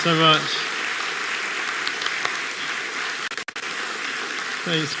So much.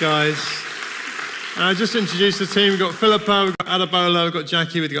 Thanks, guys. I just introduced the team. We've got Philippa, we've got Adabola, we've got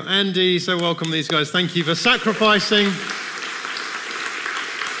Jackie, we've got Andy. So welcome these guys. Thank you for sacrificing.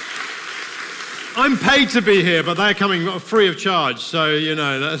 I'm paid to be here, but they're coming free of charge. So,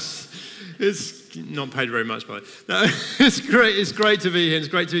 it's not paid very much, but no, it's great. It's great to be here. It's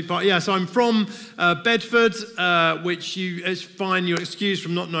great to be part. Yeah, so I'm from Bedford, which it's fine. You're excused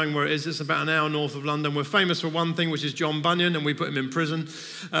from not knowing where it is. It's about an hour north of London. We're famous for one thing, which is John Bunyan, and we put him in prison.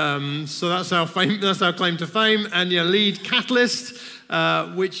 So that's our fame. That's our claim to fame. And lead Catalyst,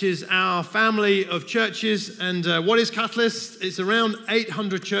 which is our family of churches. And what is Catalyst? It's around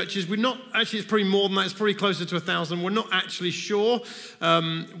 800 churches. We're not actually. It's probably more than that. It's probably closer to 1,000. We're not actually sure.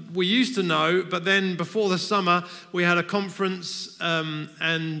 We used to know, but then before the summer, we had a conference,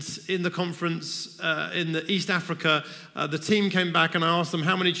 and in the conference in the East Africa, the team came back and I asked them,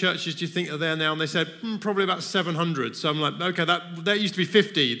 how many churches do you think are there now? And they said, probably about 700. So I'm like, okay, that used to be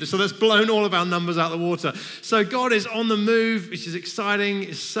 50. So that's blown all of our numbers out of the water. So God is on the move, which is exciting.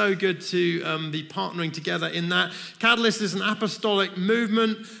 It's so good to be partnering together in that. Catalyst is an apostolic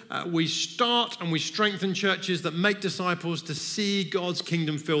movement. We start and we strengthen churches that make disciples to see God's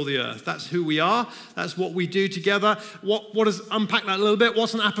kingdom fill the earth. That's who we are. That's what we do together. What does unpack that a little bit?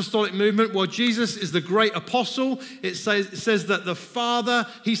 What's an apostolic movement? Well, Jesus is the great apostle. It says that the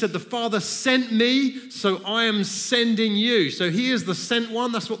Father sent me, so I am sending you. So he is the sent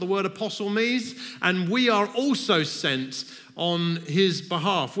one. That's what the word apostle means. And we are also sent on his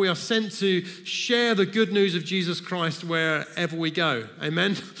behalf. We are sent to share the good news of Jesus Christ wherever we go.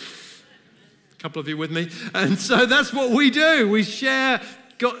 Amen? A couple of you with me? And so that's what we do. We share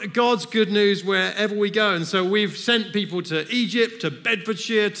God's good news wherever we go. And so we've sent people to Egypt, to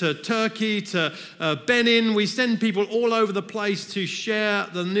Bedfordshire, to Turkey, to Benin. We send people all over the place to share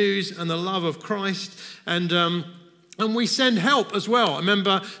the news and the love of Christ. And we send help as well. I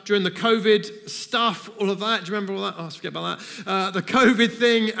remember during the COVID stuff, all of that. Do you remember all that? Oh, I forget about that. The COVID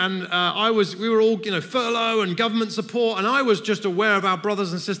thing, and we were all, furlough and government support, and I was just aware of our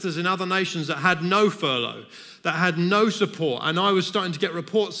brothers and sisters in other nations that had no furlough, that had no support. And I was starting to get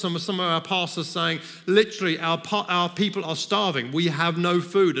reports from some of our pastors saying, literally, our people are starving. We have no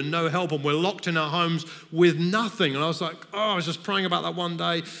food and no help, and we're locked in our homes with nothing. And I was like, I was just praying about that one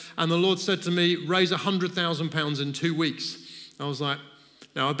day, and the Lord said to me, raise £100,000 in 2 weeks. I was like,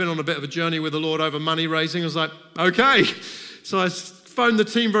 now I've been on a bit of a journey with the Lord over money raising. I was like, okay. So I phoned the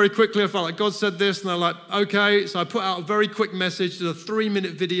team very quickly. I felt like God said this, and they're like, okay. So I put out a very quick message, did a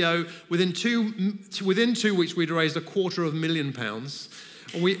 3-minute video. Within 2 weeks, we'd raised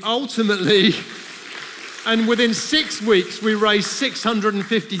 £250,000. And we ultimately, and within 6 weeks, we raised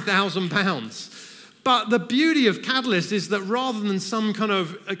 £650,000. But the beauty of Catalyst is that rather than some kind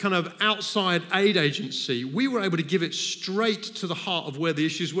of outside aid agency, we were able to give it straight to the heart of where the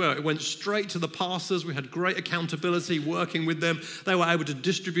issues were. It went straight to the pastors. We had great accountability working with them. They were able to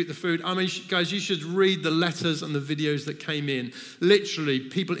distribute the food. I mean, guys, you should read the letters and the videos that came in. Literally,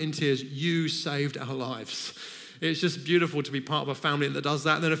 people in tears, you saved our lives. It's just beautiful to be part of a family that does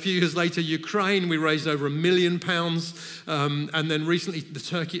that. And then a few years later, Ukraine, we raised over £1 million. And then recently, the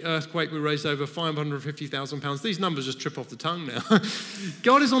Turkey earthquake, we raised over £550,000. These numbers just trip off the tongue now.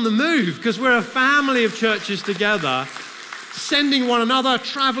 God is on the move because we're a family of churches together, sending one another,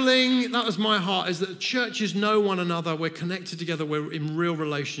 traveling. That was my heart, is that churches know one another. We're connected together. We're in real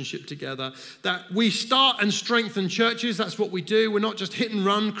relationship together. That we start and strengthen churches. That's what we do. We're not just hit and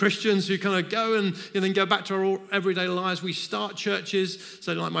run Christians who kind of go and then go back to our everyday lives. We start churches.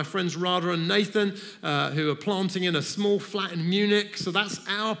 So like my friends Rada and Nathan, who are planting in a small flat in Munich. So that's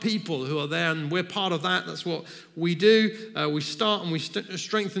our people who are there, and we're part of that. That's what we do. We start and we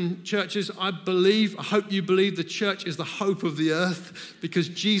strengthen churches. I hope you believe the church is the hope of the earth, because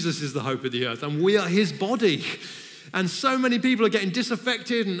Jesus is the hope of the earth and we are his body. And so many people are getting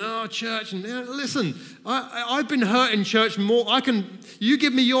disaffected and church, and listen, I've been hurt in church more. You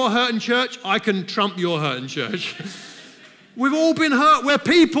give me your hurt in church, I can trump your hurt in church. We've all been hurt. We're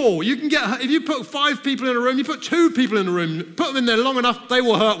people. You can get hurt. If you put 5 people in a room, you put 2 people in a room, put them in there long enough, they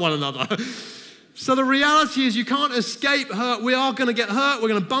will hurt one another. So the reality is you can't escape hurt. We are going to get hurt. We're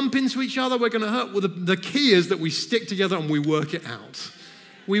going to bump into each other. We're going to hurt. Well, the key is that we stick together and we work it out.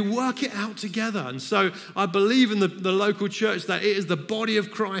 We work it out together. And so I believe in the local church that it is the body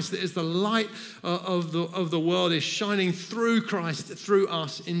of Christ, that is the light of the world, is shining through Christ, through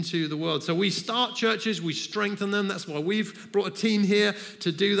us into the world. So we start churches, we strengthen them. That's why we've brought a team here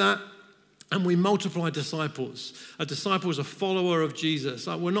to do that. And we multiply disciples. A disciple is a follower of Jesus.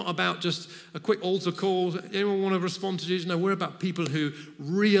 We're not about just a quick altar call. Anyone want to respond to Jesus? No, we're about people who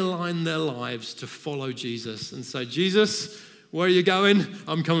realign their lives to follow Jesus and say, Jesus, where are you going?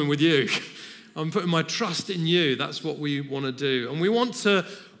 I'm coming with you. I'm putting my trust in you. That's what we want to do. And we want to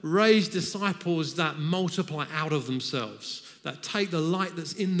raise disciples that multiply out of themselves, that take the light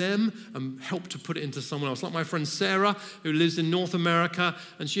that's in them and help to put it into someone else. Like my friend Sarah, who lives in North America,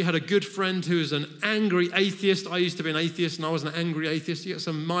 and she had a good friend who is an angry atheist. I used to be an atheist, and I was an angry atheist. You get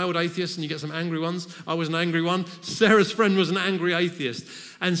some mild atheists, and you get some angry ones. I was an angry one. Sarah's friend was an angry atheist.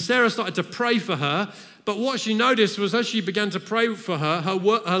 And Sarah started to pray for her, but what she noticed was as she began to pray for her,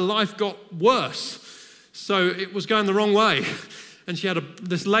 her life got worse. So it was going the wrong way. And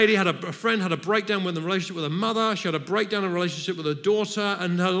this lady had a friend had a breakdown with the relationship with her mother. She had a breakdown in a relationship with her daughter,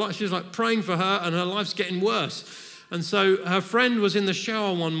 and she was like praying for her, and her life's getting worse. And so her friend was in the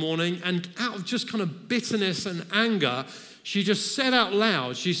shower one morning, and out of just kind of bitterness and anger, she just said out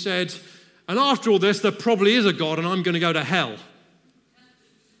loud, she said, and after all this, there probably is a God, and I'm going to go to hell.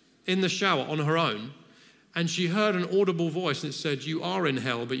 In the shower on her own. And she heard an audible voice, and it said, you are in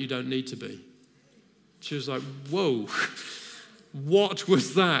hell, but you don't need to be. She was like, whoa. What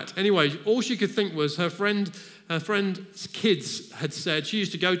was that? Anyway, all she could think was her friend's kids had said,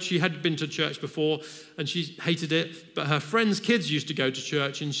 she had been to church before and she hated it, but her friend's kids used to go to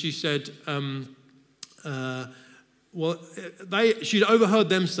church, and she said, she'd overheard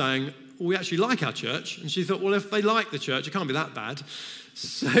them saying, well, we actually like our church. And she thought, well, if they like the church, it can't be that bad.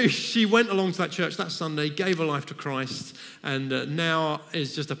 So she went along to that church that Sunday, gave her life to Christ, and now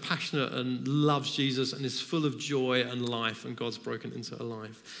is just a passionate and loves Jesus and is full of joy and life, and God's broken into her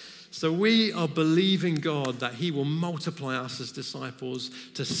life. So we are believing God that he will multiply us as disciples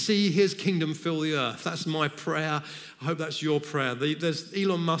to see his kingdom fill the earth. That's my prayer. I hope that's your prayer.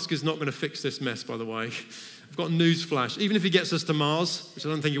 Elon Musk is not going to fix this mess, by the way. I've got news flash. Even if he gets us to Mars, which I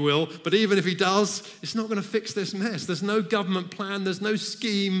don't think he will, but even if he does, it's not going to fix this mess. There's no government plan. There's no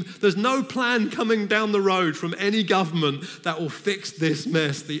scheme. There's no plan coming down the road from any government that will fix this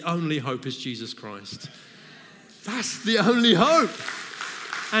mess. The only hope is Jesus Christ. That's the only hope.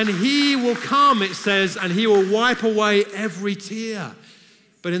 And he will come, it says, and he will wipe away every tear.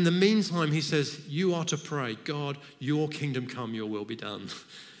 But in the meantime, he says, you are to pray, God, your kingdom come, your will be done.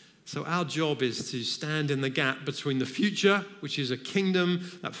 So our job is to stand in the gap between the future, which is a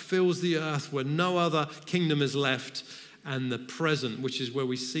kingdom that fills the earth where no other kingdom is left, and the present, which is where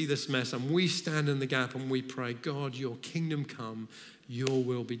we see this mess. And we stand in the gap and we pray, God, your kingdom come, your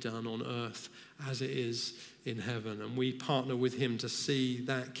will be done on earth as it is in heaven. And we partner with him to see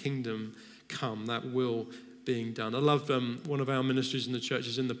that kingdom come, that will being done. I love one of our ministries in the church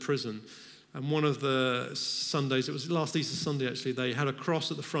is in the prison. And one of the Sundays, it was last Easter Sunday actually, they had a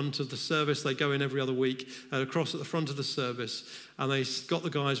cross at the front of the service. They go in every other week. They had a cross at the front of the service. And they got the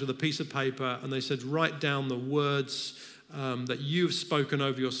guys with a piece of paper and they said, write down the words that you've spoken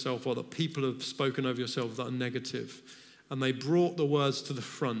over yourself or that people have spoken over yourself that are negative. And they brought the words to the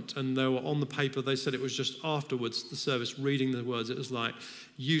front and they were on the paper. They said it was just afterwards, the service, reading the words. It was like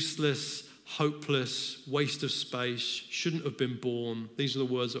useless, hopeless, waste of space, shouldn't have been born. These are the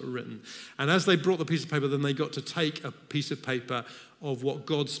words that were written. And as they brought the piece of paper, then they got to take a piece of paper of what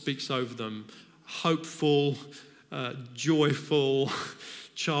God speaks over them. Hopeful, joyful,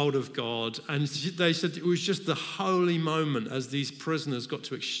 child of God. And they said it was just the holy moment as these prisoners got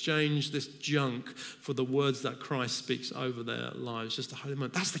to exchange this junk for the words that Christ speaks over their lives. Just a holy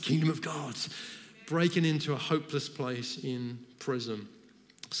moment. That's the kingdom of God, breaking into a hopeless place in prison.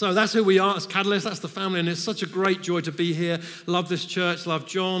 So that's who we are as Catalyst. That's the family, and it's such a great joy to be here. Love this church, love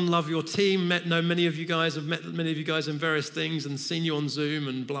John, love your team. Know many of you guys, have met many of you guys in various things and seen you on Zoom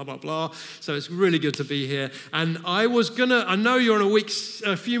and blah, blah, blah. So it's really good to be here. And I know you're in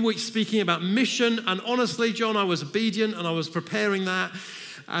a few weeks speaking about mission, and honestly, John, I was obedient and I was preparing that.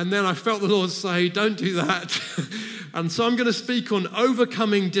 And then I felt the Lord say, don't do that. And so I'm going to speak on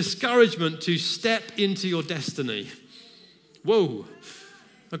overcoming discouragement to step into your destiny. Whoa.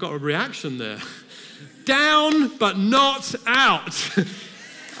 I got a reaction there. Down, but not out.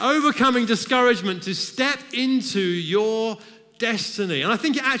 Overcoming discouragement to step into your destiny. And I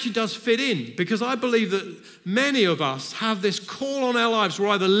think it actually does fit in because I believe that many of us have this call on our lives. We're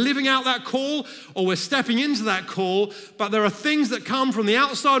either living out that call or we're stepping into that call, but there are things that come from the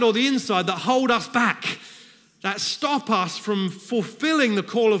outside or the inside that hold us back, that stop us from fulfilling the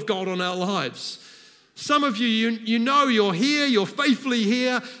call of God on our lives. Some of you know you're here, you're faithfully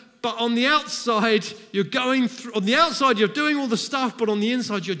here, but on the outside, you're doing all the stuff, but on the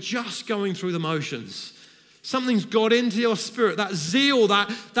inside, you're just going through the motions. Something's got into your spirit, that zeal,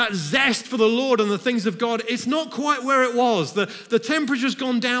 that zest for the Lord and the things of God. It's not quite where it was. The temperature's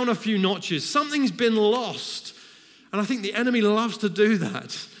gone down a few notches. Something's been lost. And I think the enemy loves to do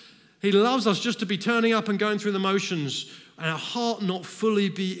that. He loves us just to be turning up and going through the motions and our heart not fully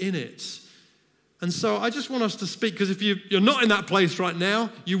be in it. And so I just want us to speak, because if you're not in that place right now,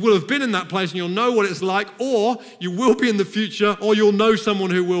 you will have been in that place and you'll know what it's like, or you will be in the future, or you'll know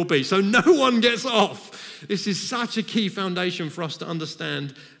someone who will be. So no one gets off. This is such a key foundation for us to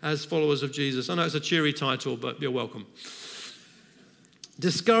understand as followers of Jesus. I know it's a cheery title, but you're welcome.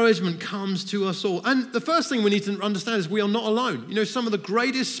 Discouragement comes to us all. And the first thing we need to understand is we are not alone. You know, some of the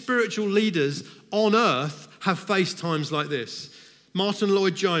greatest spiritual leaders on earth have faced times like this. Martin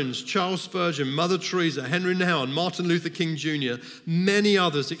Lloyd-Jones, Charles Spurgeon, Mother Teresa, Henry Nouwen, Martin Luther King Jr., many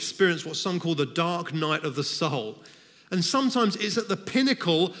others experienced what some call the dark night of the soul. And sometimes it's at the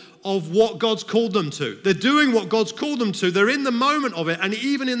pinnacle of what God's called them to. They're doing what God's called them to. They're in the moment of it. And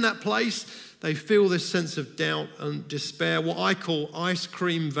even in that place, they feel this sense of doubt and despair, what I call ice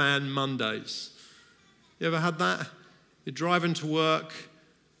cream van Mondays. You ever had that? You're driving to work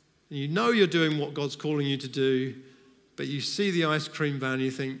and you know you're doing what God's calling you to do, but you see the ice cream van and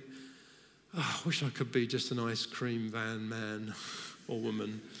you think, oh, I wish I could be just an ice cream van man or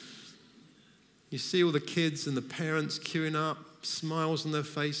woman. You see all the kids and the parents queuing up, smiles on their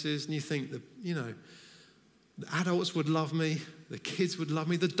faces, and you think that, you know, the adults would love me, the kids would love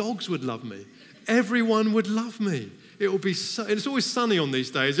me, the dogs would love me. Everyone would love me. It will be so, and it's always sunny on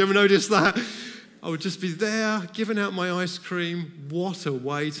these days. You ever notice that? I would just be there, giving out my ice cream. What a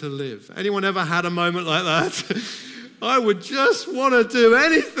way to live. Anyone ever had a moment like that? I would just want to do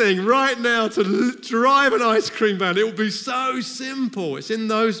anything right now to drive an ice cream van. It will be so simple. It's in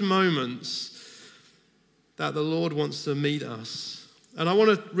those moments that the Lord wants to meet us. And I want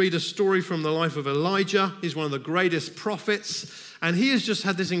to read a story from the life of Elijah. He's one of the greatest prophets. And he has just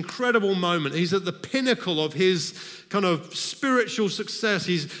had this incredible moment. He's at the pinnacle of his kind of spiritual success.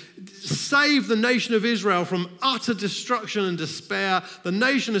 He's saved the nation of Israel from utter destruction and despair. The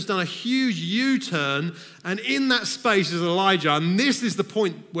nation has done a huge U-turn. And in that space is Elijah. And this is the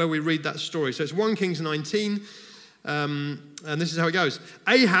point where we read that story. So it's 1 Kings 19. And this is how it goes.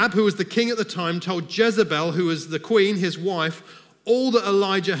 Ahab, who was the king at the time, told Jezebel, who was the queen, his wife, all that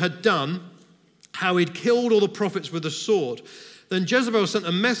Elijah had done, how he'd killed all the prophets with a sword. Then Jezebel sent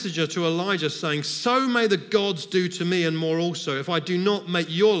a messenger to Elijah saying, so may the gods do to me and more also, if I do not make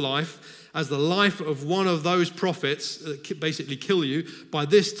your life as the life of one of those prophets that basically kill you by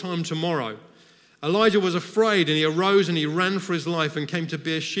this time tomorrow. Elijah was afraid, and he arose and he ran for his life and came to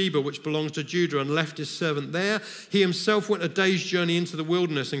Beersheba, which belongs to Judah, and left his servant there. He himself went a day's journey into the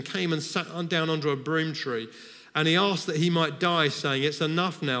wilderness and came and sat down under a broom tree. And he asked that he might die, saying, it's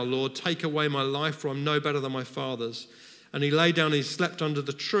enough now, Lord, take away my life, for I'm no better than my father's. And he lay down and he slept under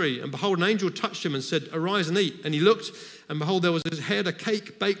the tree. And behold, an angel touched him and said, arise and eat. And he looked, and behold, there was his head a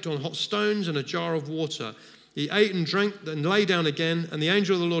cake baked on hot stones and a jar of water. He ate and drank and lay down again. And the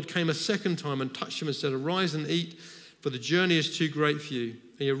angel of the Lord came a second time and touched him and said, arise and eat, for the journey is too great for you.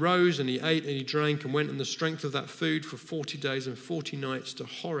 And he arose and he ate and he drank and went in the strength of that food for 40 days and 40 nights to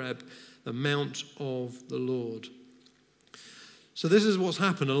Horeb, the mount of the Lord. So this is what's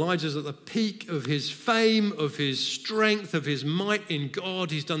happened. Elijah's at the peak of his fame, of his strength, of his might in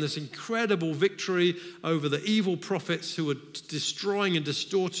God. He's done this incredible victory over the evil prophets who were destroying and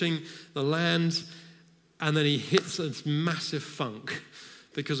distorting the land. And then he hits a massive funk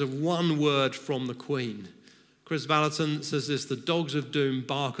because of one word from the Queen. Chris Valentin says this, the dogs of doom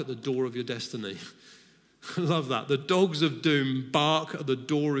bark at the door of your destiny. I love that. The dogs of doom bark at the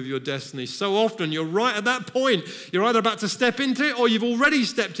door of your destiny. So often you're right at that point. You're either about to step into it or you've already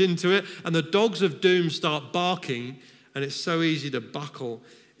stepped into it, and the dogs of doom start barking, and it's so easy to buckle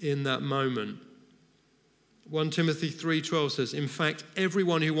in that moment. 1 Timothy 3:12 says, in fact,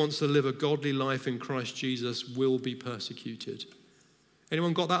 everyone who wants to live a godly life in Christ Jesus will be persecuted.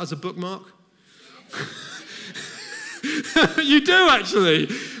 Anyone got that as a bookmark? You do, actually.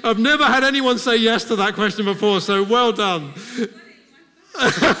 I've never had anyone say yes to that question before, so well done.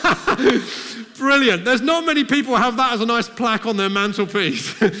 Brilliant. There's not many people who have that as a nice plaque on their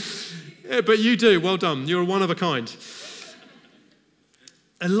mantelpiece. Yeah, but you do. Well done. You're one of a kind.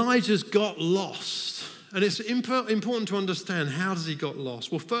 Elijah's got lost. And it's important to understand, how does he got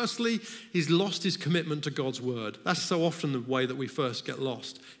lost? Well, firstly, he's lost his commitment to God's word. That's so often the way that we first get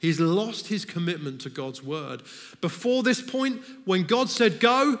lost. He's lost his commitment to God's word. Before this point, when God said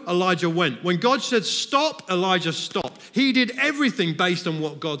go, Elijah went. When God said stop, Elijah stopped. He did everything based on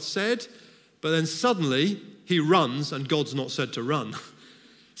what God said, but then suddenly he runs and God's not said to run.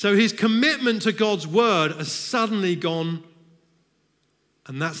 So his commitment to God's word has suddenly gone,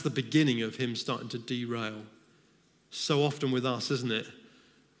 and that's the beginning of him starting to derail. So often with us, isn't it?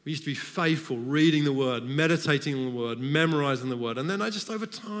 We used to be faithful, reading the word, meditating on the word, memorizing the word. And then over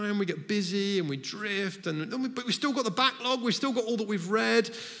time, we get busy and we drift. But we've still got the backlog. We've still got all that we've read.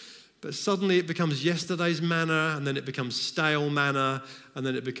 But suddenly it becomes yesterday's manna, and then it becomes stale manna, and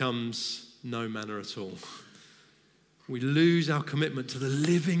then it becomes no manna at all. We lose our commitment to the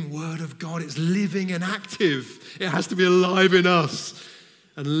living word of God. It's living and active. It has to be alive in us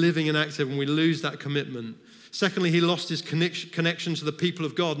and living and active, and we lose that commitment. Secondly, he lost his connection to the people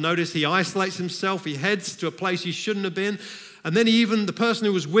of God. Notice he isolates himself. He heads to a place he shouldn't have been. And then the person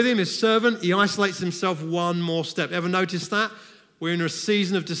who was with him, his servant, he isolates himself one more step. Ever notice that? We're in a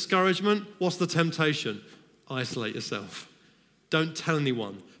season of discouragement. What's the temptation? Isolate yourself. Don't tell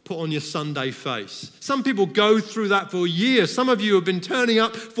anyone. Put on your Sunday face. Some people go through that for years. Some of you have been turning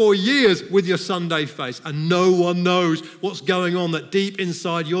up for years with your Sunday face, and no one knows what's going on, that deep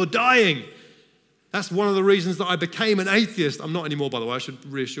inside you're dying. That's one of the reasons that I became an atheist. I'm not anymore, by the way, I should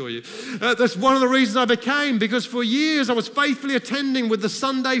reassure you. That's one of the reasons I became, because for years I was faithfully attending with the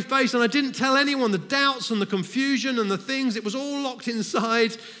Sunday face, and I didn't tell anyone the doubts and the confusion and the things. It was all locked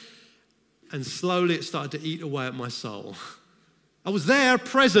inside, and slowly it started to eat away at my soul. I was there,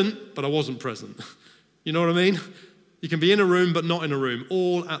 present, but I wasn't present. You know what I mean? You can be in a room but not in a room,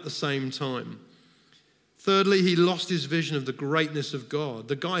 all at the same time. Thirdly, he lost his vision of the greatness of God.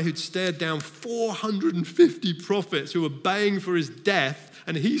 The guy who'd stared down 450 prophets who were baying for his death,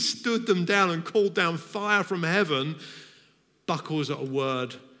 and he stood them down and called down fire from heaven, buckles at a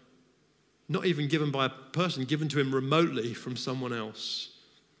word not even given by a person, given to him remotely from someone else.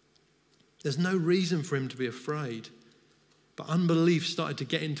 There's no reason for him to be afraid. But unbelief started to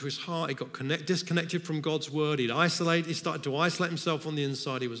get into his heart. He got disconnected from God's word. He started to isolate himself on the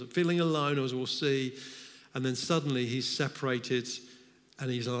inside. He was feeling alone, as we'll see. And then suddenly he's separated,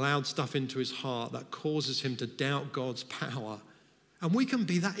 and he's allowed stuff into his heart that causes him to doubt God's power. And we can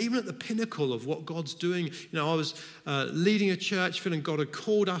be that even at the pinnacle of what God's doing. You know, I was leading a church, feeling God had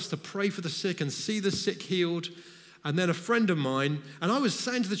called us to pray for the sick and see the sick healed. And then a friend of mine, and I was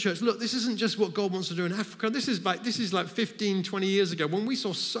saying to the church, look, this isn't just what God wants to do in Africa. This is like 15, 20 years ago when we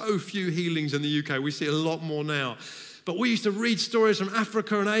saw so few healings in the UK. We see a lot more now. But we used to read stories from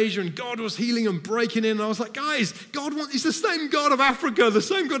Africa and Asia, and God was healing and breaking in. And I was like, guys, He's the same God of Africa, the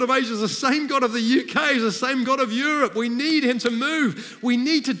same God of Asia, the same God of the UK, the same God of Europe. We need him to move. We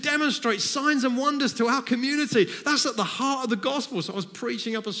need to demonstrate signs and wonders to our community. That's at the heart of the gospel. So I was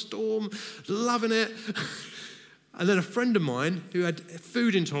preaching up a storm, loving it. And then a friend of mine who had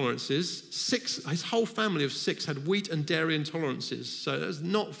food intolerances, his whole family of 6 had wheat and dairy intolerances. So it was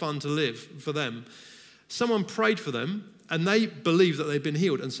not fun to live for them. Someone prayed for them, and they believed that they'd been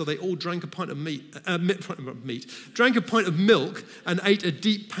healed. And so they all drank a pint of drank a pint of milk and ate a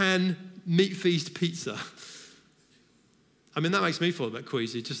deep pan meat feast pizza. I mean, that makes me feel a bit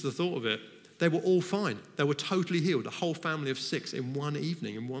queasy, just the thought of it. They were all fine. They were totally healed, a whole family of 6 in one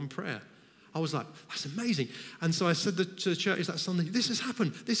evening, in one prayer. I was like, that's amazing. And so I said to the church that Sunday, this has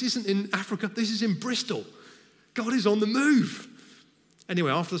happened. This isn't in Africa. This is in Bristol. God is on the move.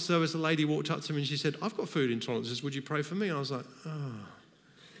 Anyway, after the service, a lady walked up to me and she said, I've got food intolerances. Would you pray for me? And I was like, oh.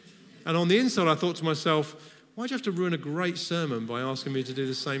 And on the inside, I thought to myself, why'd you have to ruin a great sermon by asking me to do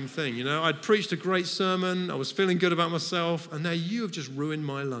the same thing? You know, I'd preached a great sermon. I was feeling good about myself. And now you have just ruined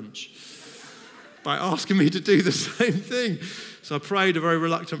my lunch by asking me to do the same thing. So I prayed a very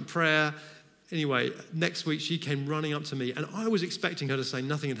reluctant prayer. Anyway, next week she came running up to me, and I was expecting her to say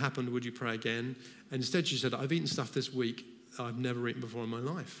nothing had happened, would you pray again? And instead she said, I've eaten stuff this week I've never eaten before in my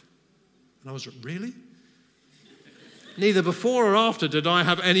life. And I was like, really? Neither before or after did I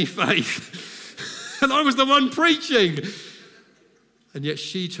have any faith. And I was the one preaching. And yet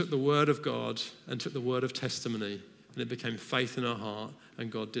she took the word of God and took the word of testimony, and it became faith in her heart,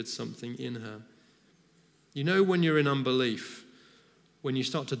 and God did something in her. You know, when you're in unbelief, when you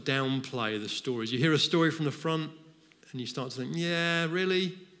start to downplay the stories. You hear a story from the front and you start to think, yeah,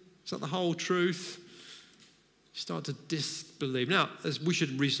 really? Is that the whole truth? You start to disbelieve. Now, we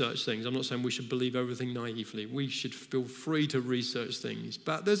should research things. I'm not saying we should believe everything naively. We should feel free to research things.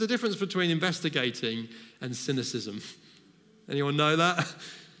 But there's a difference between investigating and cynicism. Anyone know that?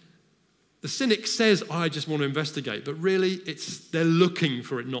 The cynic says, I just want to investigate. But really, they're looking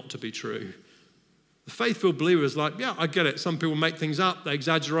for it not to be true. The faith-filled believer is like, yeah, I get it. Some people make things up. They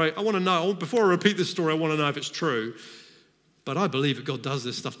exaggerate. I want to know. Before I repeat this story, I want to know if it's true. But I believe that God does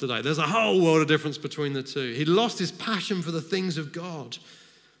this stuff today. There's a whole world of difference between the two. He lost his passion for the things of God.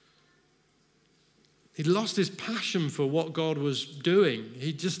 He lost his passion for what God was doing.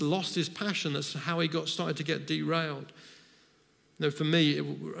 He just lost his passion. That's how he started to get derailed. For me,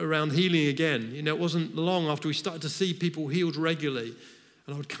 around healing again, it wasn't long after we started to see people healed regularly.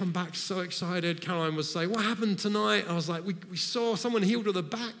 And I would come back so excited. Caroline would say, what happened tonight? I was like, we saw someone healed with a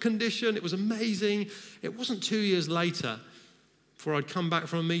back condition. It was amazing. It wasn't 2 years later before I'd come back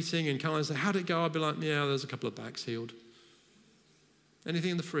from a meeting and Caroline would say, how'd it go? I'd be like, yeah, there's a couple of backs healed.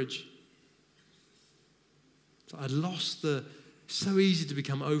 Anything in the fridge? So I'd lost so easy to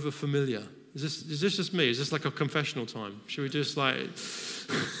become over familiar. Is this just me? Is this like a confessional time? Should we just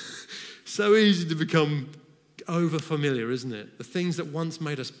so easy to become over familiar, isn't it? The things that once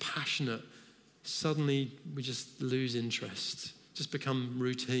made us passionate, suddenly we just lose interest, just become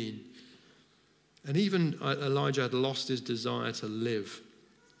routine. And even Elijah had lost his desire to live.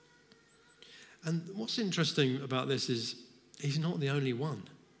 And what's interesting about this is he's not the only one.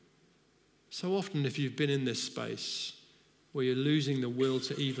 So often if you've been in this space where you're losing the will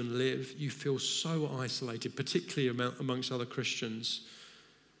to even live, you feel so isolated, particularly amongst other Christians.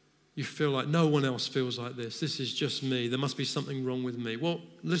 You feel like no one else feels like this. This is just me. There must be something wrong with me. Well,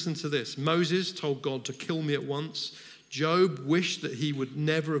 listen to this. Moses told God to kill me at once. Job wished that he would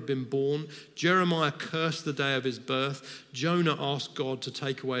never have been born. Jeremiah cursed the day of his birth. Jonah asked God to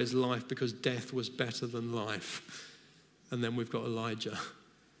take away his life because death was better than life. And then we've got Elijah.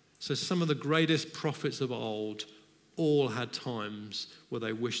 So some of the greatest prophets of old all had times where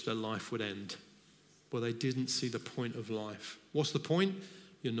they wished their life would end, where they didn't see the point of life. What's the point?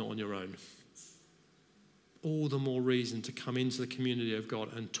 You're not on your own. All the more reason to come into the community of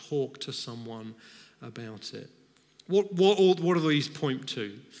God and talk to someone about it. What do these point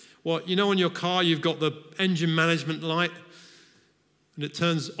to? Well, on your car, you've got the engine management light, and it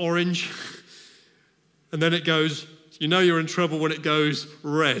turns orange, and then it goes, you're in trouble when it goes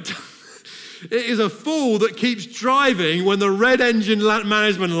red. It is a fool that keeps driving when the red engine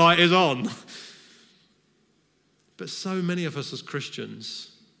management light is on. But so many of us as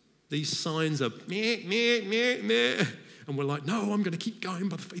Christians, these signs are meh, meh, meh, meh. And we're like, no, I'm going to keep going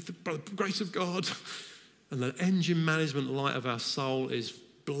by the grace of God. And the engine management light of our soul is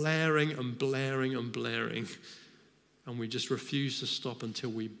blaring and blaring and blaring. And we just refuse to stop until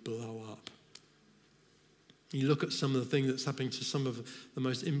we blow up. You look at some of the things that's happening to some of the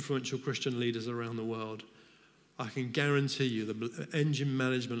most influential Christian leaders around the world. I can guarantee you the engine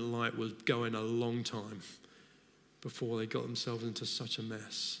management light was going a long time before they got themselves into such a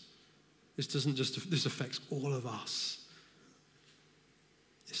mess. This affects all of us.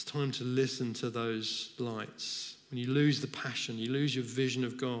 It's time to listen to those lights. When you lose the passion, you lose your vision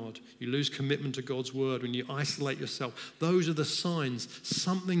of God, you lose commitment to God's word, when you isolate yourself, those are the signs.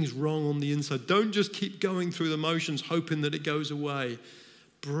 Something's wrong on the inside. Don't just keep going through the motions hoping that it goes away.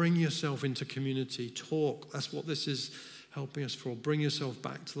 Bring yourself into community. Talk. That's what this is helping us for. Bring yourself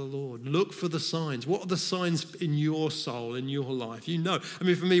back to the Lord. Look for the signs. What are the signs in your soul, in your life?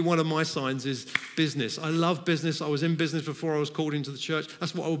 For me, one of my signs is business. I love business. I was in business before I was called into the church.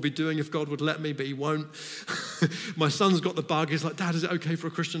 That's what I would be doing if God would let me, but he won't. My son's got the bug. He's like, Dad, is it okay for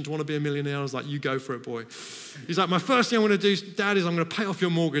a Christian to want to be a millionaire? I was like, you go for it, boy. He's like, my first thing I'm going to do, Dad, is I'm going to pay off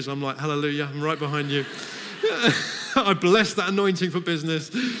your mortgage. I'm like, hallelujah, I'm right behind you. I bless that anointing for business.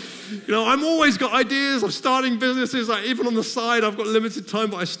 I'm always got ideas. I'm starting businesses. Even on the side, I've got limited time,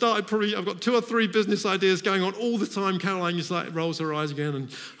 but I've got 2 or 3 business ideas going on all the time. Caroline just rolls her eyes again and,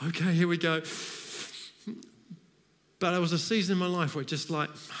 okay, here we go. But there was a season in my life where I just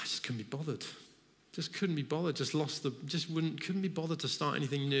couldn't be bothered. Just couldn't be bothered. Couldn't be bothered to start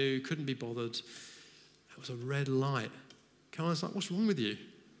anything new. Couldn't be bothered. It was a red light. Caroline's like, what's wrong with you?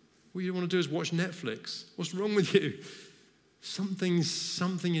 What you want to do is watch Netflix. What's wrong with you? Something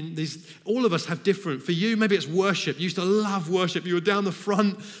in these, all of us have different. For you, maybe it's worship. You used to love worship. You were down the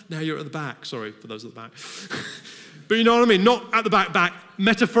front. Now you're at the back. Sorry for those at the back. But you know what I mean? Not at the back.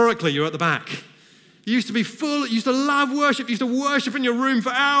 Metaphorically, you're at the back. You used to be full. You used to love worship. You used to worship in your room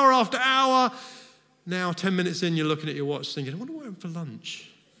for hour after hour. Now, 10 minutes in, you're looking at your watch thinking, I wonder what I have for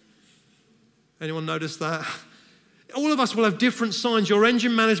lunch. Anyone notice that? All of us will have different signs. Your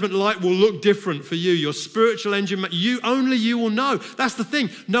engine management light will look different for you. Your spiritual engine, only you will know. That's the thing.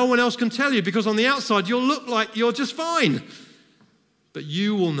 No one else can tell you, because on the outside, you'll look like you're just fine. But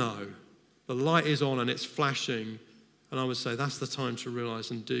you will know. The light is on and it's flashing. And I would say that's the time to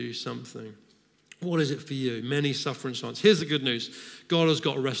realize and do something. What is it for you? Many suffering signs. Here's the good news. God has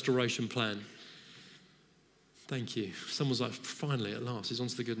got a restoration plan. Thank you. Someone's like, finally, at last, he's on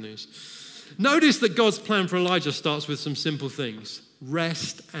to the good news. Notice that God's plan for Elijah starts with some simple things: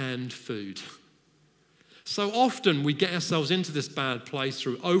 rest and food. So often we get ourselves into this bad place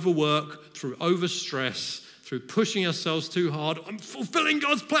through overwork, through overstress, through pushing ourselves too hard. I'm fulfilling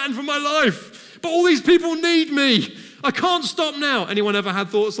God's plan for my life, but all these people need me. I can't stop now. Anyone ever had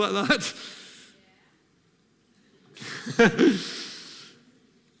thoughts like that?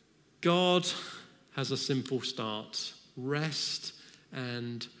 God has a simple start. Rest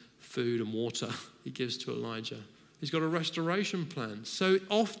and food and water he gives to Elijah. He's got a restoration plan. So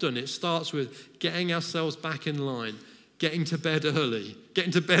often it starts with getting ourselves back in line, getting to bed early,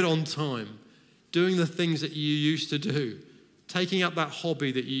 getting to bed on time, doing the things that you used to do, taking up that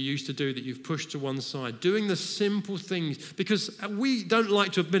hobby that you used to do that you've pushed to one side, doing the simple things, because we don't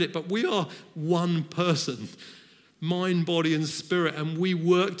like to admit it, but we are one person, mind, body, and spirit, and we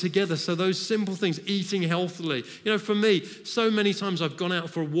work together. So those simple things, eating healthily. You know, for me, so many times I've gone out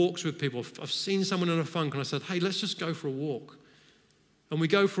for walks with people. I've seen someone in a funk and I said, hey, let's just go for a walk. And we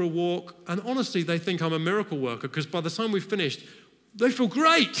go for a walk, and honestly, they think I'm a miracle worker, because by the time we've finished, they feel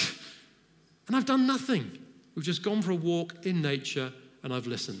great. And I've done nothing. We've just gone for a walk in nature, and I've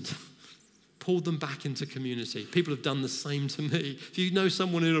listened. Pulled them back into community. People have done the same to me. If you know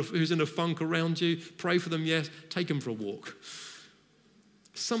someone who's in a funk around you, pray for them, yes, take them for a walk.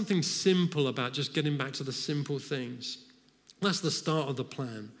 Something simple about just getting back to the simple things. That's the start of the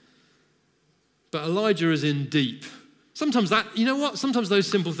plan. But Elijah is in deep. Sometimes sometimes those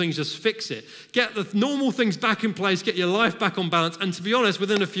simple things just fix it. Get the normal things back in place, get your life back on balance, and to be honest,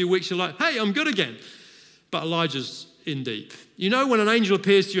 within a few weeks, you're like, hey, I'm good again. But Elijah's in deep. You know when an angel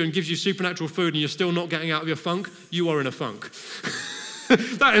appears to you and gives you supernatural food and you're still not getting out of your funk? You are in a funk.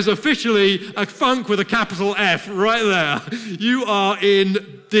 That is officially a funk with a capital F right there. You are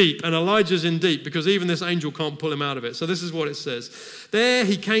in deep, and Elijah's in deep because even this angel can't pull him out of it. So this is what it says. There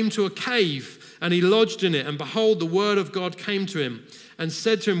he came to a cave and he lodged in it, and behold, the word of God came to him and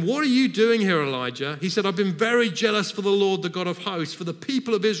said to him, what are you doing here, Elijah? He said, I've been very jealous for the Lord, the God of hosts, for the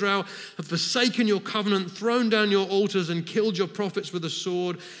people of Israel have forsaken your covenant, thrown down your altars, and killed your prophets with a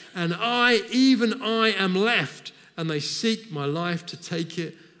sword. And even I am left, and they seek my life to take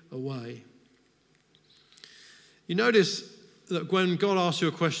it away. You notice that when God asks you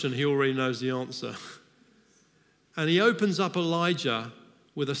a question, he already knows the answer. And he opens up Elijah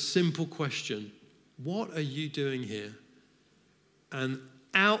with a simple question. What are you doing here? And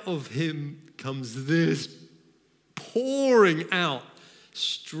out of him comes this pouring out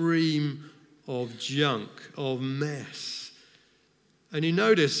stream of junk, of mess. And you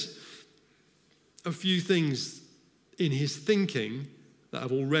notice a few things in his thinking that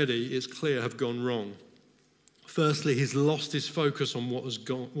have already, it's clear, have gone wrong. Firstly, he's lost his focus on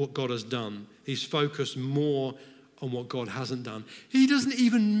what God has done. He's focused more on what God hasn't done. He doesn't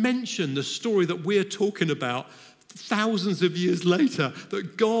even mention the story that we're talking about thousands of years later,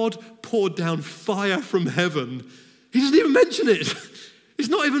 that God poured down fire from heaven. He doesn't even mention it. It's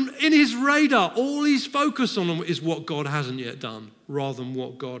not even in his radar. All he's focused on is what God hasn't yet done, rather than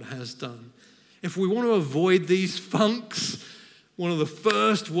what God has done. If we want to avoid these funks, one of the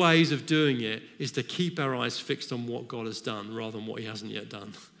first ways of doing it is to keep our eyes fixed on what God has done, rather than what he hasn't yet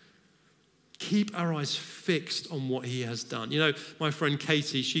done. Keep our eyes fixed on what he has done. You know, my friend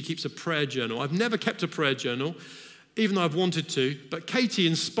Katie, she keeps a prayer journal. I've never kept a prayer journal, even though I've wanted to, but Katie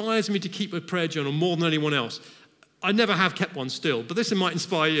inspires me to keep a prayer journal more than anyone else. I never have kept one still, but this might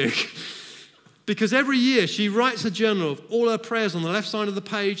inspire you. Because every year she writes a journal of all her prayers on the left side of the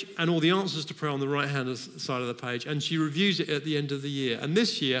page and all the answers to prayer on the right-hand side of the page, and she reviews it at the end of the year. And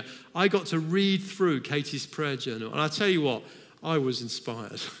this year, I got to read through Katie's prayer journal, and I tell you what, I was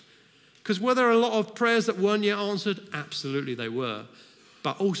inspired. Because were there a lot of prayers that weren't yet answered? Absolutely they were.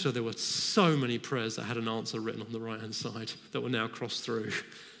 But also there were so many prayers that had an answer written on the right-hand side that were now crossed through.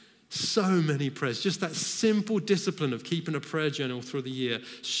 So many prayers. Just that simple discipline of keeping a prayer journal through the year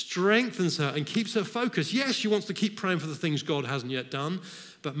strengthens her and keeps her focused. Yes, she wants to keep praying for the things God hasn't yet done,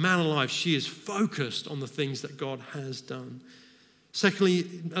 but man alive, she is focused on the things that God has done. Secondly,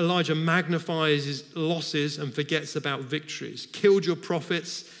 Elijah magnifies his losses and forgets about victories. Killed your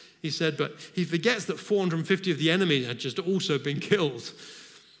prophets, he said, but he forgets that 450 of the enemy had just also been killed.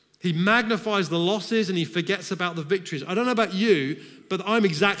 He magnifies the losses and he forgets about the victories. I don't know about you, but I'm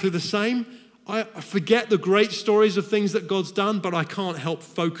exactly the same. I forget the great stories of things that God's done, but I can't help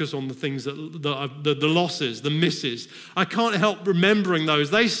focus on the things the losses, the misses. I can't help remembering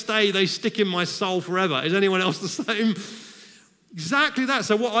those. They stick in my soul forever. Is anyone else the same? Exactly that.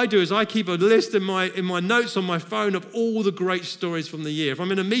 So what I do is I keep a list in my notes on my phone of all the great stories from the year. If I'm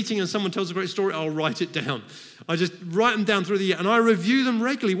in a meeting and someone tells a great story, I'll write it down. I just write them down through the year and I review them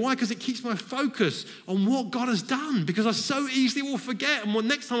regularly. Why? Because it keeps my focus on what God has done, because I so easily will forget. And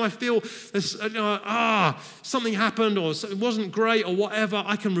next time I feel there's, something happened or it wasn't great or whatever,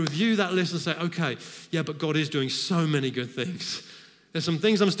 I can review that list and say, okay, yeah, but God is doing so many good things. There's some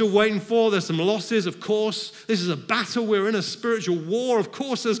things I'm still waiting for. There's some losses, of course. This is a battle. We're in a spiritual war. Of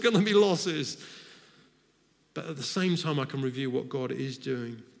course there's going to be losses. But at the same time, I can review what God is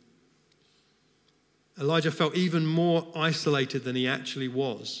doing. Elijah felt even more isolated than he actually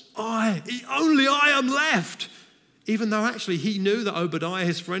was. Only I am left. Even though actually he knew that Obadiah,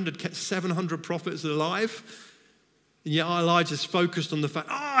 his friend, had kept 700 prophets alive. And yet Elijah's focused on the fact,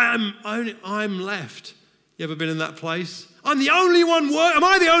 I'm left. You ever been in that place? Am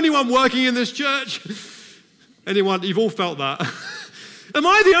I the only one working in this church? Anyone? You've all felt that. Am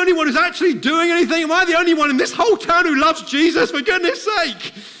I the only one who's actually doing anything? Am I the only one in this whole town who loves Jesus, for goodness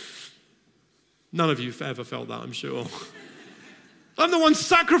sake? None of you have ever felt that, I'm sure. I'm the one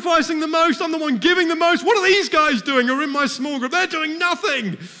sacrificing the most. I'm the one giving the most. What are these guys doing who are in my small group? They're doing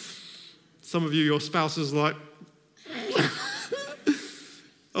nothing. Some of you, your spouse is like...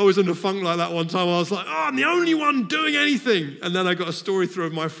 I was in a funk like that one time. I was like, I'm the only one doing anything. And then I got a story through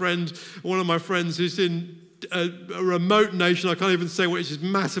of one of my friends who's in a remote nation. I can't even say which is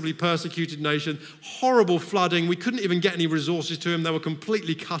massively persecuted nation. Horrible flooding. We couldn't even get any resources to him. They were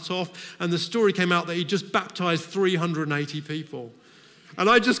completely cut off. And the story came out that he just baptized 380 people. And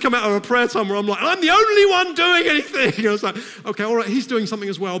I just come out of a prayer time where I'm like, I'm the only one doing anything. And I was like, okay, all right, he's doing something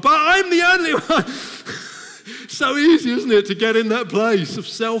as well, but I'm the only one. So easy, isn't it, to get in that place of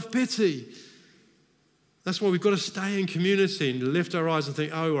self-pity. That's why we've got to stay in community and lift our eyes and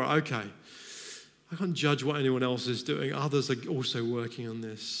think, oh, right, okay. I can't judge what anyone else is doing. Others are also working on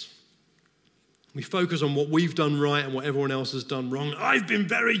this. We focus on what we've done right and what everyone else has done wrong. I've been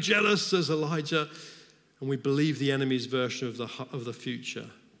very jealous, says Elijah. And we believe the enemy's version of the future.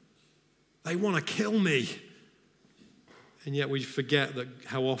 They want to kill me. And yet we forget that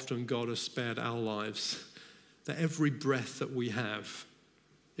how often God has spared our lives. That every breath that we have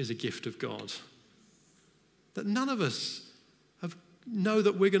is a gift of God. That none of us know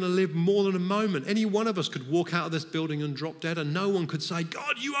that we're going to live more than a moment. Any one of us could walk out of this building and drop dead, and no one could say,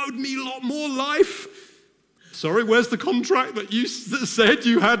 God, you owed me a lot more life. Sorry, where's the contract that said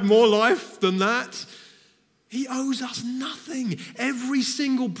you had more life than that? He owes us nothing. Every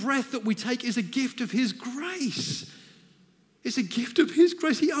single breath that we take is a gift of his grace. It's a gift of his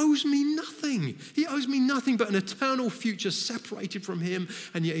grace. He owes me nothing. He owes me nothing but an eternal future separated from him,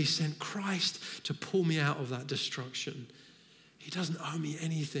 and yet he sent Christ to pull me out of that destruction. He doesn't owe me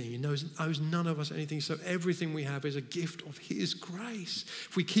anything. He owes none of us anything, so everything we have is a gift of his grace.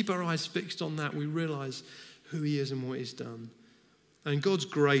 If we keep our eyes fixed on that, we realize who he is and what he's done. And God's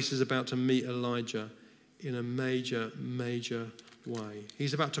grace is about to meet Elijah in a major, major way.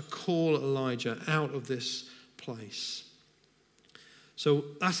 He's about to call Elijah out of this place. So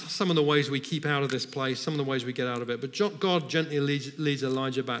that's some of the ways we keep out of this place, some of the ways we get out of it. But God gently leads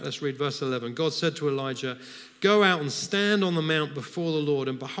Elijah back. Let's read verse 11. God said to Elijah, go out and stand on the mount before the Lord,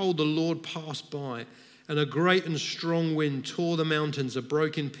 and behold, the Lord passed by, and a great and strong wind tore the mountains and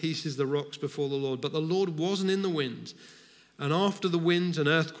broke in pieces the rocks before the Lord. But the Lord wasn't in the wind. And after the wind, an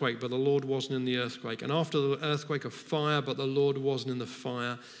earthquake, but the Lord wasn't in the earthquake. And after the earthquake, a fire, but the Lord wasn't in the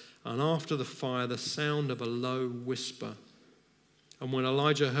fire. And after the fire, the sound of a low whisper. And when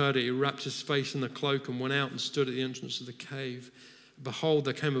Elijah heard it, he wrapped his face in the cloak and went out and stood at the entrance of the cave. Behold,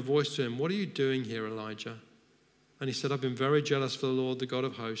 there came a voice to him, what are you doing here, Elijah? And he said, I've been very jealous for the Lord, the God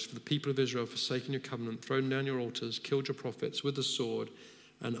of hosts, for the people of Israel, forsaken your covenant, thrown down your altars, killed your prophets with the sword,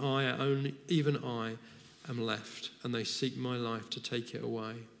 and even I am left, and they seek my life to take it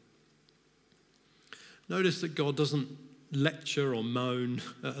away. Notice that God doesn't lecture or moan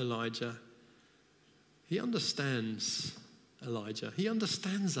at Elijah. He understands Elijah. He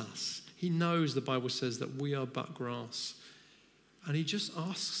understands us. He knows, the Bible says, that we are but grass. And he just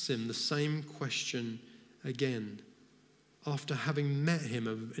asks him the same question again after having met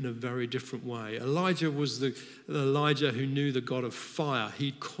him in a very different way. Elijah was the Elijah who knew the God of fire.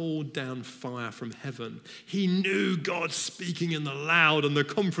 He called down fire from heaven. He knew God speaking in the loud and the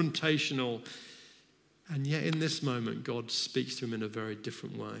confrontational. And yet in this moment, God speaks to him in a very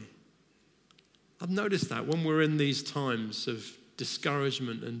different way. I've noticed that when we're in these times of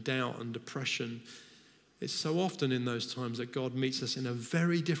discouragement and doubt and depression, it's so often in those times that God meets us in a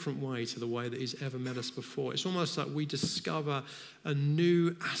very different way to the way that he's ever met us before. It's almost like we discover a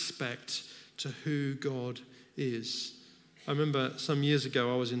new aspect to who God is. I remember some years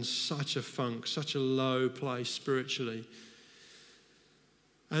ago I was in such a funk, such a low place spiritually.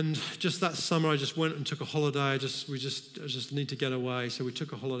 And just that summer I just went and took a holiday. I just need to get away. So we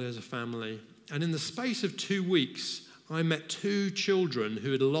took a holiday as a family. And in the space of 2 weeks, I met 2 children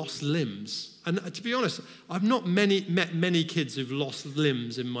who had lost limbs. And to be honest, I've not met many kids who've lost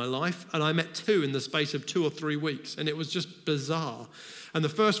limbs in my life. And I met 2 in the space of 2 or 3 weeks. And it was just bizarre. And the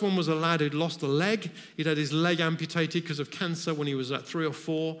first one was a lad who'd lost a leg. He'd had his leg amputated because of cancer when he was at 3 or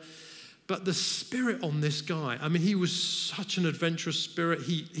 4. But the spirit on this guy, I mean, he was such an adventurous spirit.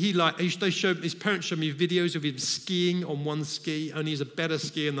 His parents showed me videos of him skiing on one ski, and he's a better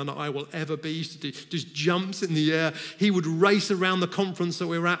skier than I will ever be. He used to do just jumps in the air. He would race around the conference that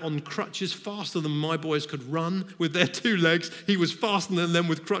we were at on crutches faster than my boys could run with their 2 legs. He was faster than them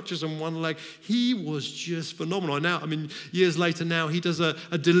with crutches on 1 leg. He was just phenomenal. Now, I mean, years later now, he does a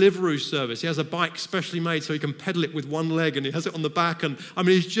Deliveroo service. He has a bike specially made so he can pedal it with 1 leg, and he has it on the back. And I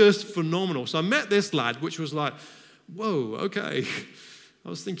mean, he's just phenomenal. So I met this lad, which was like, whoa, okay. I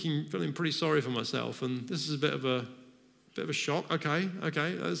was feeling pretty sorry for myself, and this is a bit of a shock. Okay,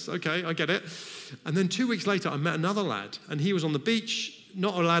 that's okay, I get it. And then 2 weeks later, I met another lad, and he was on the beach,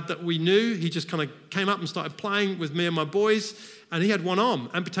 not a lad that we knew. He just kind of came up and started playing with me and my boys, and he had 1 arm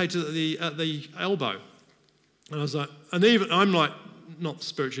amputated at the elbow. And I was like, and even I'm like, not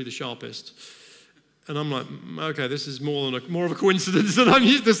spiritually the sharpest. And I'm like, okay, this is more of a coincidence than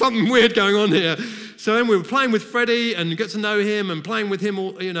there's something weird going on here. So then we were playing with Freddie and get to know him and playing with him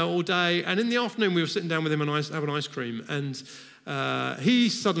all day. And in the afternoon, we were sitting down with him and having ice cream. And he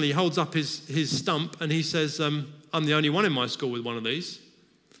suddenly holds up his stump and he says, I'm the only one in my school with one of these.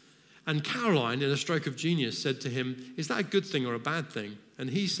 And Caroline, in a stroke of genius, said to him, is that a good thing or a bad thing?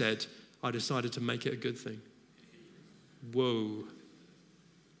 And he said, I decided to make it a good thing. Whoa.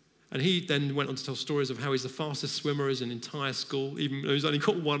 And he then went on to tell stories of how he's the fastest swimmer in an entire school, even though he's only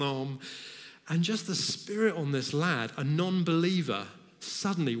got 1 arm. And just the spirit on this lad, a non-believer,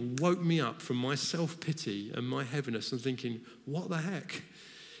 suddenly woke me up from my self-pity and my heaviness and thinking, what the heck?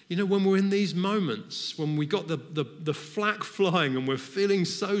 You know, when we're in these moments, when we got the flak flying and we're feeling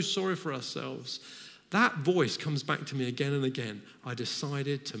so sorry for ourselves, that voice comes back to me again and again. I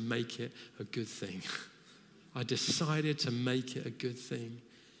decided to make it a good thing. I decided to make it a good thing.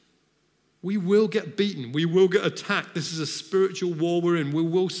 We will get beaten. We will get attacked. This is a spiritual war we're in. We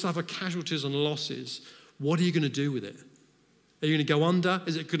will suffer casualties and losses. What are you going to do with it? Are you going to go under?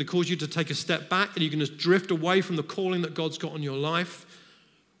 Is it going to cause you to take a step back? Are you going to drift away from the calling that God's got on your life?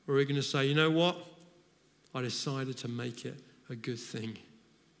 Or are you going to say, you know what? I decided to make it a good thing.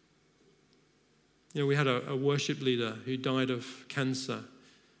 You know, we had a worship leader who died of cancer.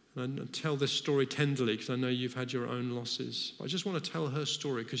 And I tell this story tenderly because I know you've had your own losses. But I just want to tell her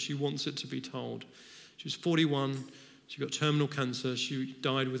story because she wants it to be told. She was 41. She got terminal cancer. She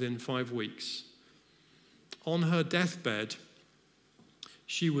died within 5 weeks. On her deathbed,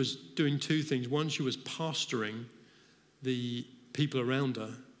 she was doing 2 things. One, she was pastoring the people around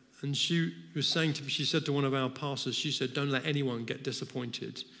her. And she was saying to me, she said to one of our pastors, she said, don't let anyone get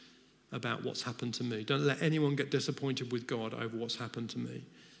disappointed about what's happened to me. Don't let anyone get disappointed with God over what's happened to me.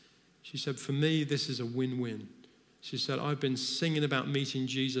 She said, for me, this is a win-win. She said, I've been singing about meeting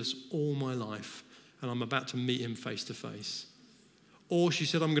Jesus all my life, and I'm about to meet him face to face. Or she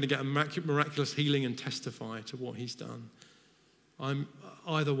said, I'm going to get a miraculous healing and testify to what he's done.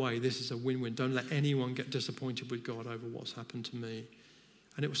 Either way, this is a win-win. Don't let anyone get disappointed with God over what's happened to me.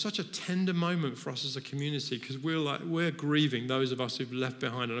 And it was such a tender moment for us as a community because we're grieving those of us who've left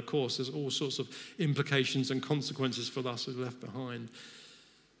behind. And of course, there's all sorts of implications and consequences for us who've left behind.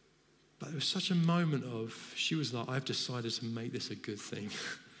 But it was such a moment of, she was like, I've decided to make this a good thing.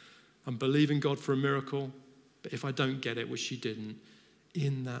 I'm believing God for a miracle, but if I don't get it, which she didn't,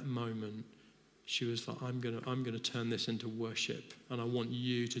 in that moment, she was like, I'm gonna turn this into worship, and I want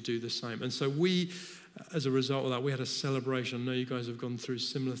you to do the same. And so we, as a result of that, we had a celebration. I know you guys have gone through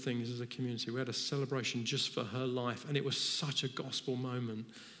similar things as a community. We had a celebration just for her life, and it was such a gospel moment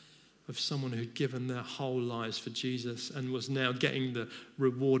of someone who'd given their whole lives for Jesus and was now getting the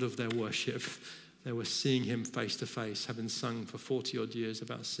reward of their worship. They were seeing him face to face, having sung for 40 odd years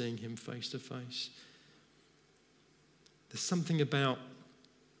about seeing him face to face. There's something about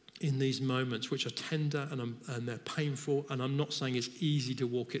in these moments which are tender and they're painful, and I'm not saying it's easy to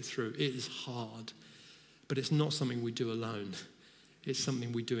walk it through. It is hard, but it's not something we do alone. It's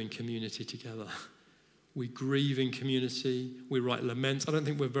something we do in community together. We grieve in community. We write laments. I don't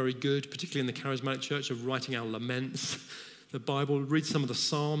think we're very good, particularly in the charismatic church, of writing our laments. The Bible, read some of the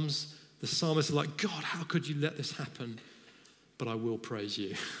Psalms. The psalmist is like, God, how could you let this happen? But I will praise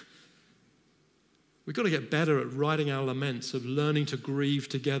you. We've got to get better at writing our laments, of learning to grieve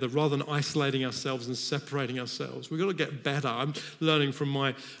together rather than isolating ourselves and separating ourselves. We've got to get better. I'm learning from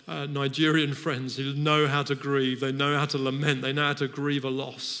my Nigerian friends who know how to grieve. They know how to lament. They know how to grieve a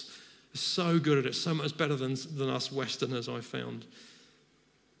loss. They're so good at it, so much better than us Westerners, I found.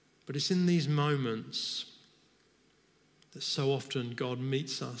 But it's in these moments that so often God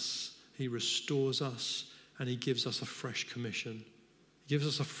meets us, he restores us, and he gives us a fresh commission. He gives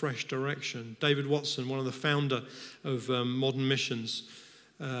us a fresh direction. David Watson, one of the founder of modern missions,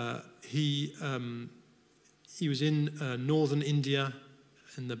 he was in northern India,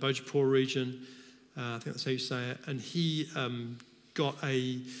 in the Bhojpur region, I think that's how you say it, and he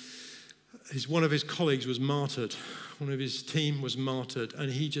one of his colleagues was martyred. One of his team was martyred,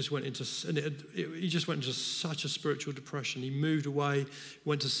 and he just went into such a spiritual depression. He moved away,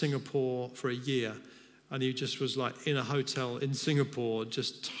 went to Singapore for a year, and he just was like in a hotel in Singapore,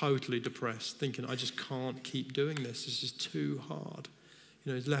 just totally depressed, thinking, I just can't keep doing this. This is too hard.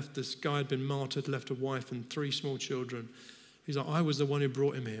 You know, he's left, this guy had been martyred, left a wife and 3 small children. He's like, I was the one who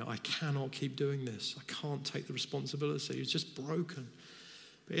brought him here. I cannot keep doing this. I can't take the responsibility. He's just broken.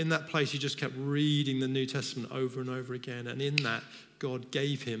 But in that place, he just kept reading the New Testament over and over again. And in that, God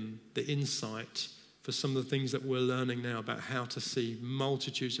gave him the insight for some of the things that we're learning now about how to see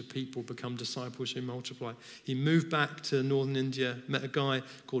multitudes of people become disciples who multiply. He moved back to northern India, met a guy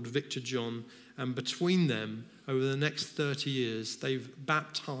called Victor John, and between them, over the next 30 years, they've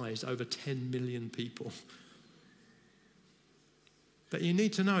baptized over 10 million people. But you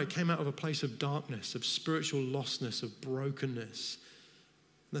need to know it came out of a place of darkness, of spiritual lostness, of brokenness.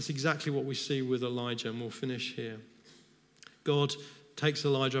 That's exactly what we see with Elijah, and we'll finish here. God takes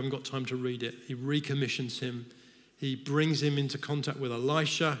Elijah, I haven't got time to read it. He recommissions him. He brings him into contact with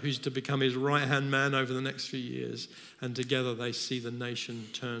Elisha, who's to become his right-hand man over the next few years. And together they see the nation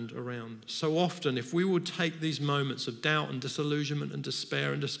turned around. So often, if we would take these moments of doubt and disillusionment and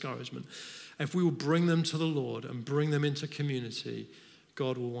despair and discouragement, if we will bring them to the Lord and bring them into community,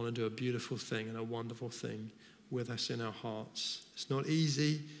 God will want to do a beautiful thing and a wonderful thing with us in our hearts. It's not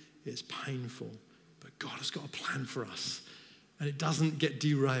easy, it's painful, but God has got a plan for us. And it doesn't get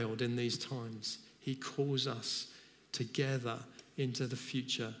derailed in these times. He calls us together into the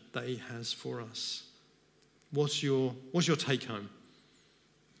future that he has for us. What's your take home?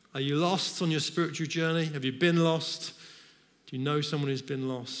 Are you lost on your spiritual journey? Have you been lost? Do you know someone who's been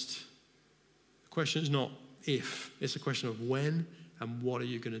lost? The question is not if, it's a question of when and what are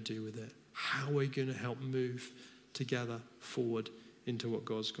you going to do with it? How are you going to help move together forward into what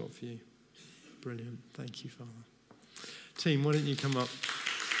God's got for you? Brilliant. Thank you, Father. Team, why don't you come up?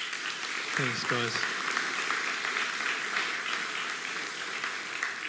 Thanks, guys.